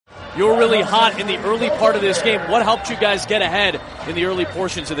You were really hot in the early part of this game. What helped you guys get ahead in the early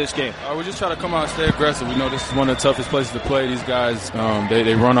portions of this game? We just try to come out and stay aggressive. We know this is one of the toughest places to play. These guys,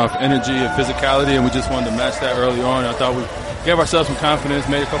 they run off energy and physicality, and we just wanted to match that early on. I thought we gave ourselves some confidence,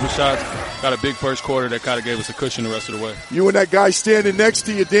 made a couple shots, got a big first quarter that kind of gave us a cushion the rest of the way. You and that guy standing next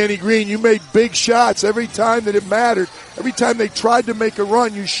to you, Danny Green, you made big shots every time that it mattered. Every time they tried to make a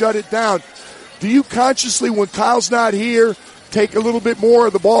run, you shut it down. Do you consciously, when Kyle's not here, take a little bit more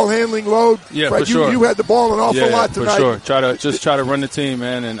of the ball handling load? Yeah, Fred, for sure. You had the ball an awful lot tonight. For sure. Try to run the team,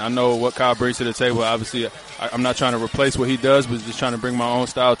 man. And I know what Kyle brings to the table. Obviously, I'm not trying to replace what he does, but just trying to bring my own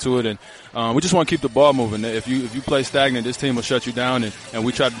style to it. And we just want to keep the ball moving. If you play stagnant, this team will shut you down. And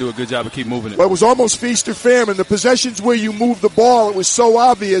we try to do a good job of keep moving it. Well, it was almost feast or famine. The possessions where you moved the ball, it was so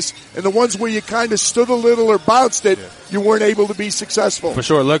obvious. And the ones where you kind of stood a little or bounced it, you weren't able to be successful. For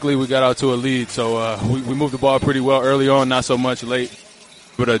sure. Luckily, we got out to a lead. So we moved the ball pretty well early on, not so much late.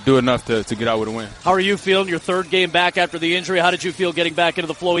 But do enough to get out with a win. How are you feeling? Your third game back after the injury. How did you feel getting back into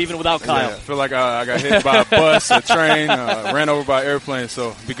the flow even without Kyle? Yeah, I feel like I got hit by a bus, a train, ran over by an airplane. So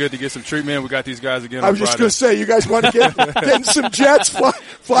it'd be good to get some treatment. We got these guys again on I was just Friday. going to say, you guys want to get in some jets,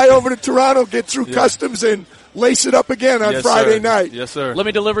 fly over to Toronto, get through customs, and lace it up again on Friday night. Yes, sir. Let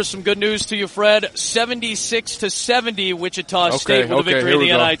me deliver some good news to you, Fred. 76-70, Wichita State with a victory in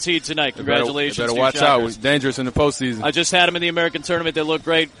the NIT tonight. Congratulations. You better watch out. We're dangerous in the postseason. I just had them in the American tournament. They look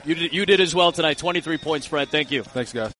great. You did as well tonight. 23 points, Fred. Thank you. Thanks, guys.